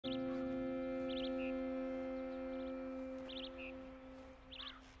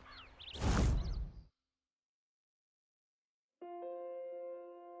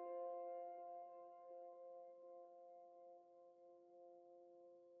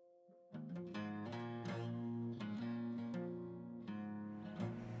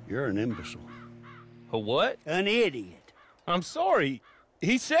You're an imbecile. A what? An idiot. I'm sorry.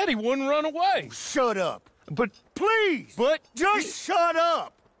 He said he wouldn't run away. Shut up. But... Please! But... Just shut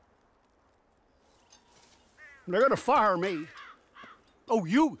up! They're gonna fire me. Oh,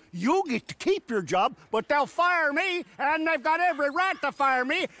 you get to keep your job, but they'll fire me, and they've got every right to fire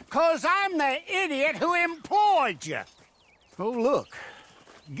me, 'cause I'm the idiot who employed you. Oh, look.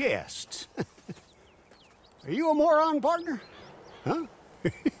 Guests. Are you a moron, partner? Huh?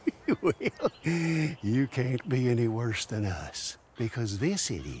 Well, you can't be any worse than us, because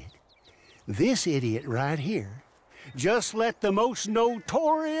this idiot right here, just let the most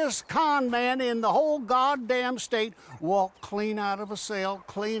notorious con man in the whole goddamn state walk clean out of a cell,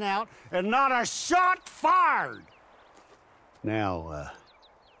 clean out, and not a shot fired. Now,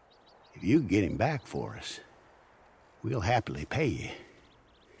 if you get him back for us, we'll happily pay you.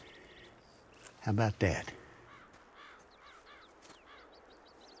 How about that?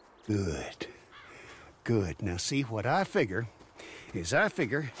 Good. Good. Now, see, what I figure is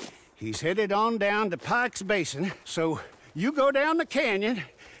he's headed on down to Pike's Basin, so you go down the canyon,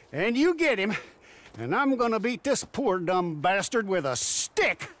 and you get him, and I'm gonna beat this poor dumb bastard with a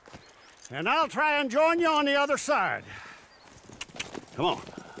stick, and I'll try and join you on the other side. Come on.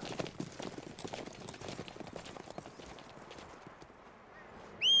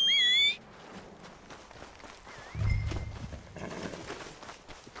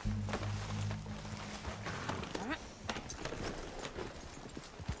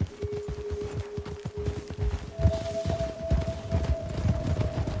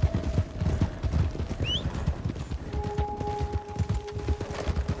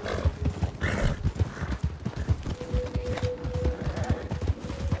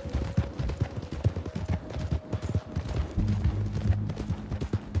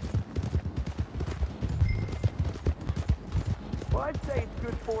 Well, I'd say it's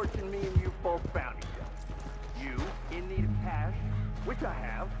good fortune me and you both found each other. You in need of cash, which I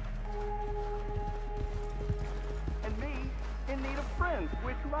have. And me in need of friends,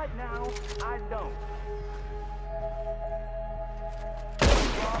 which right now I don't.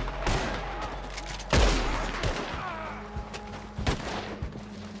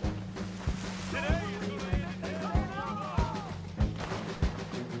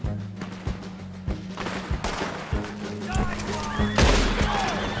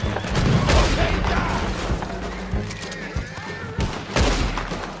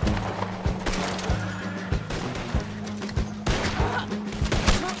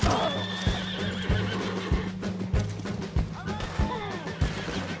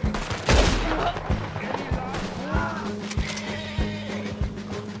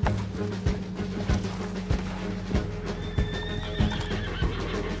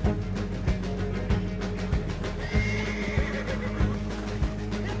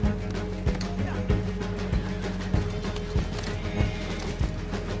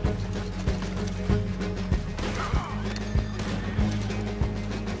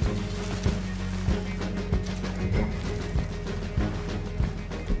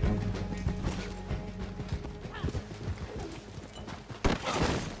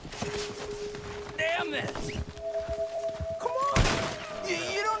 Come on!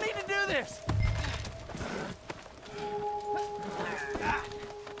 You don't need to do this!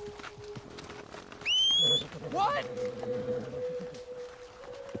 What?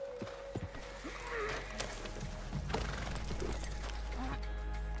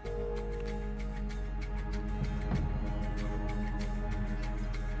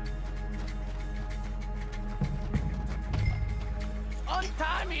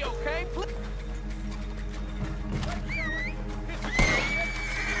 Untie me, okay? Please.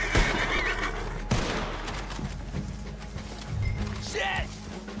 Shit!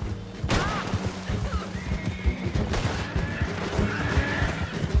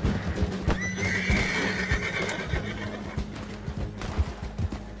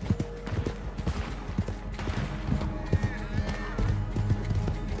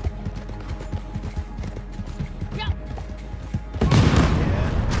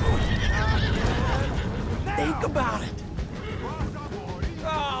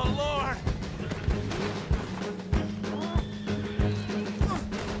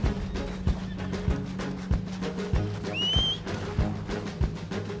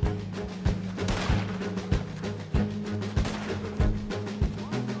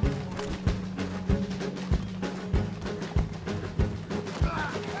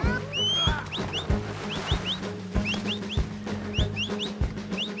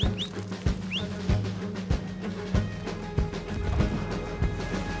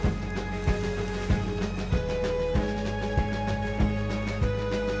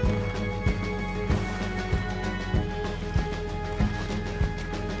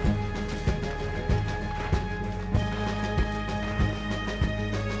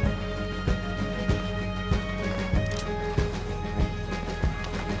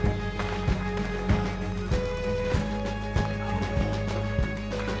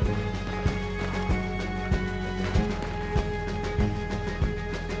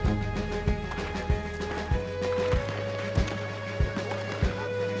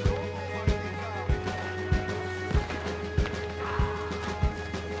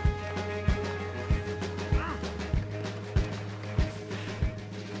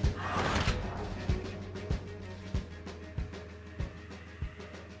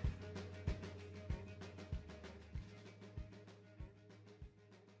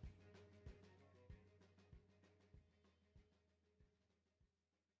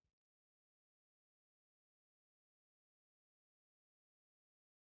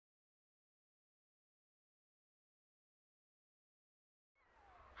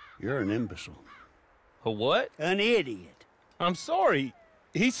 You're an imbecile. A what? An idiot. I'm sorry.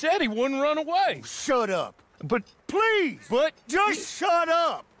 He said he wouldn't run away. Shut up. But, Please! but... Just shut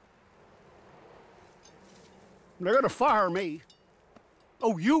up! They're gonna fire me.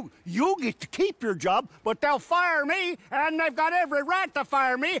 Oh, you get to keep your job, but they'll fire me, and they've got every right to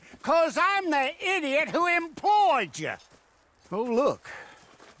fire me, 'cause I'm the idiot who employed you. Oh, look.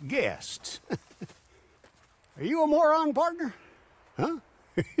 Guests. Are you a moron, partner? Huh?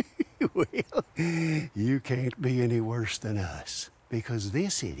 Well, you can't be any worse than us, because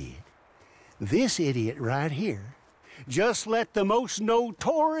this idiot right here, just let the most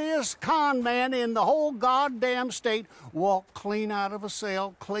notorious con man in the whole goddamn state walk clean out of a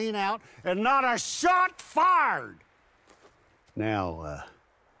cell, clean out, and not a shot fired. Now,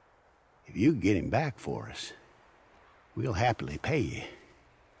 if you can get him back for us, we'll happily pay you.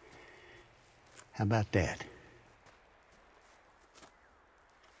 How about that?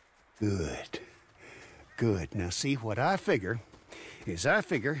 Good. Good. Now, see, what I figure is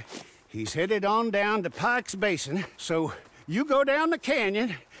he's headed on down to Pike's Basin, so you go down the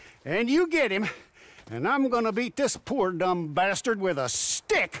canyon and you get him, and I'm gonna beat this poor dumb bastard with a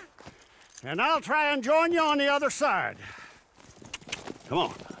stick, and I'll try and join you on the other side. Come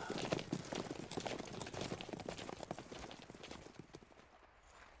on.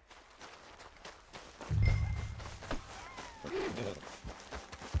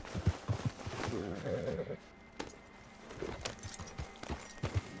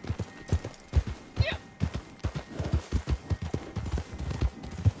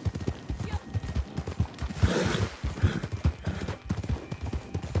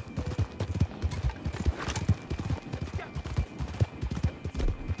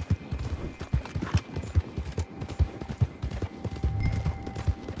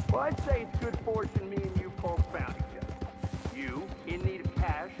 Well, I'd say it's good fortune me and you folks found each other. You, in need of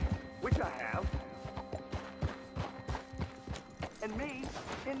cash, which I have. And me,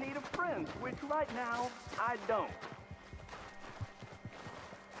 in need of friends, which right now, I don't.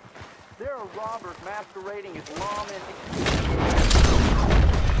 There are robbers masquerading as lawmen.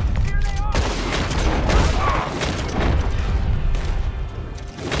 Here they are!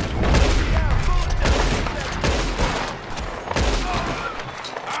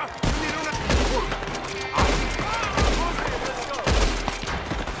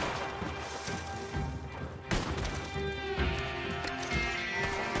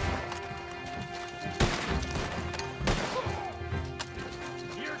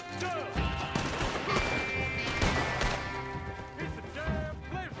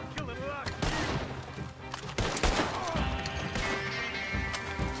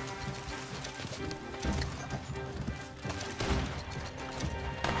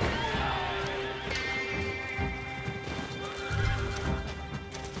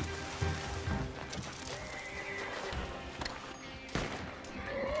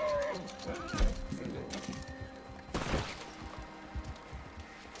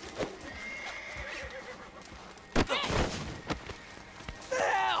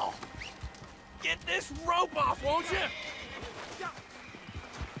 Get this rope off, won't you?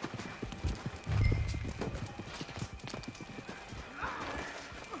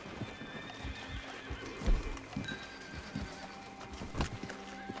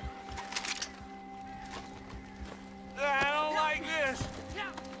 I don't like this.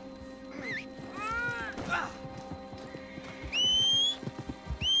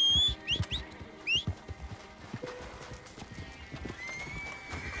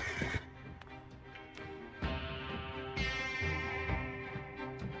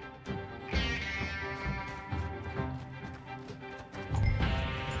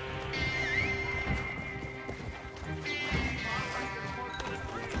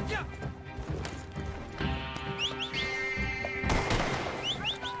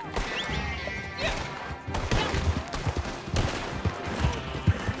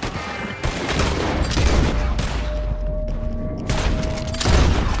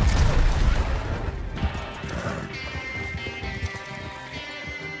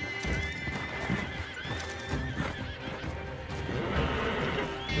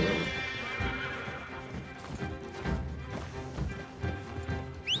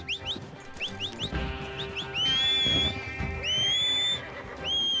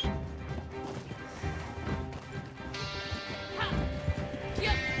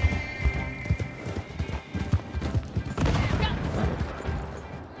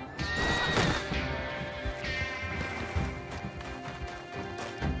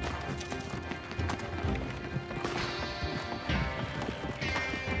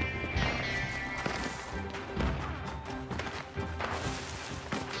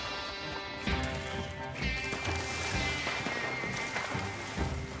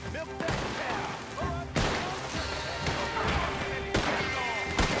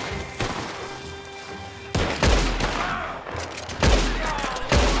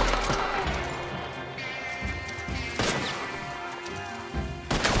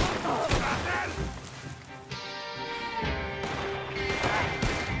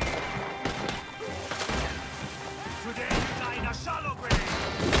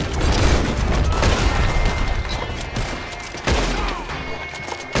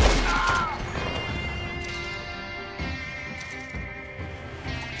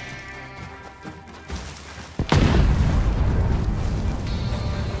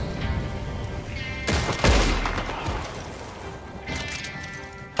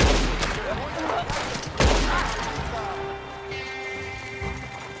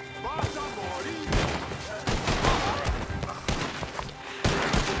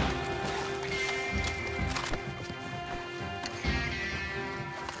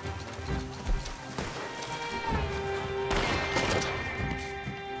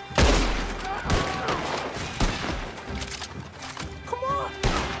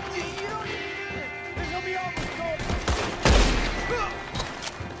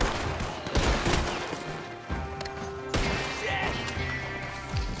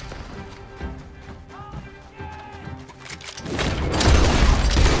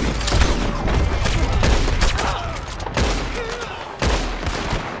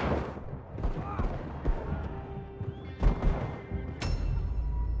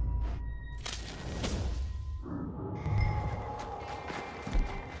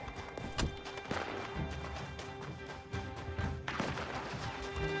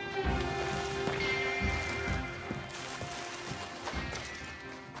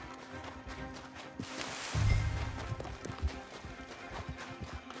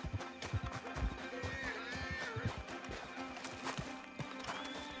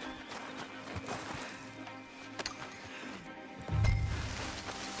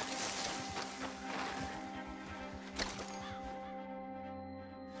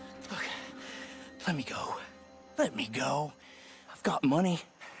 Let me go. Let me go. I've got money.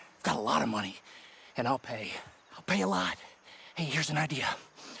 I've got a lot of money. And I'll pay. I'll pay a lot. Hey, here's an idea.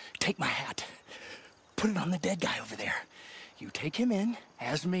 Take my hat. Put it on the dead guy over there. You take him in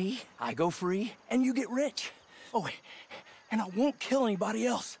as me, I go free, and you get rich. Oh, and I won't kill anybody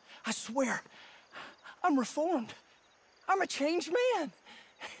else. I swear. I'm reformed. I'm a changed man.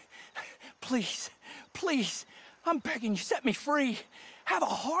 Please, please, I'm begging you, set me free. Have a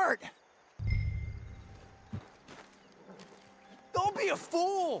heart. Don't be a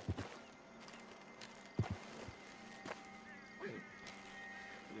fool!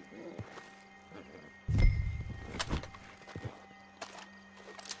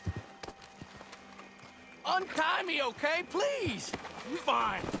 Untie me, okay? Please!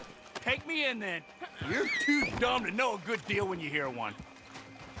 Fine. Take me in then. You're too dumb to know a good deal when you hear one.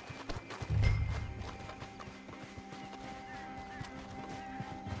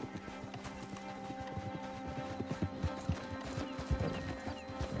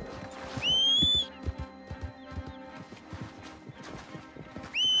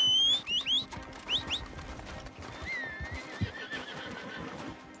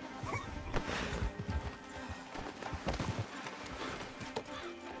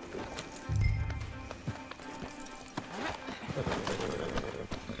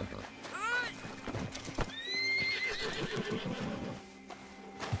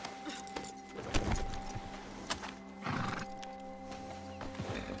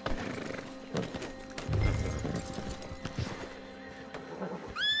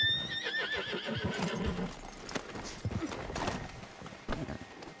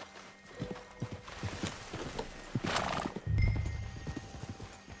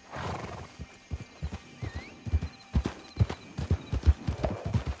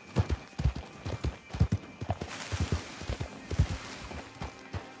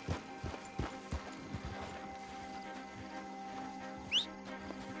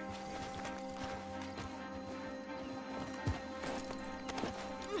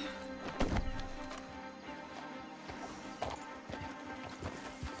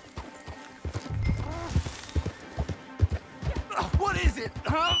 What is it,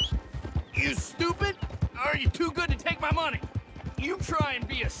 huh? You stupid? Or are you too good to take my money? You try and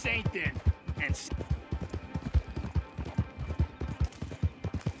be a saint then, and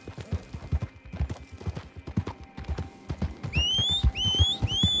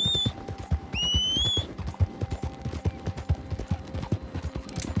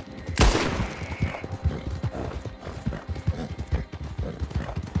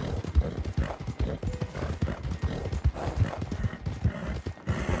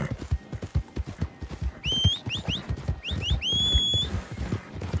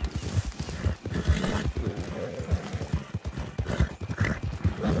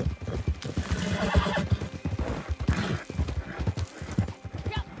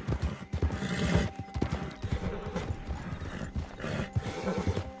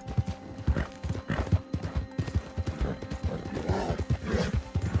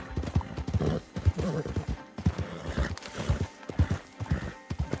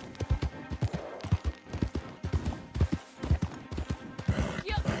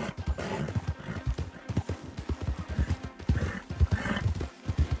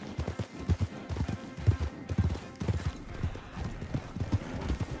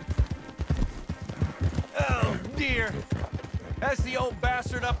dear. That's the old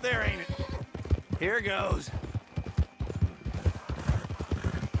bastard up there, ain't it? Here goes.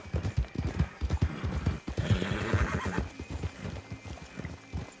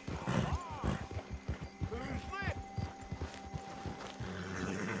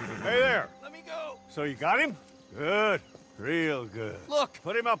 Hey there. Let me go. So you got him? Good. Real good. Look,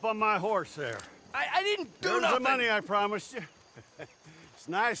 Put him up on my horse there. I didn't do There's nothing. the money I promised you. It's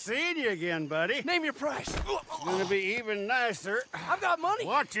nice seeing you again, buddy. Name your price. It's gonna be even nicer I've got money.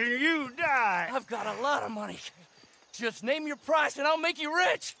 watching you die. I've got a lot of money. Just name your price and I'll make you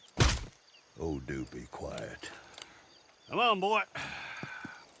rich. Oh, do be quiet. Come on, boy.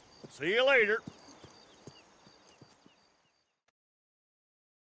 See you later.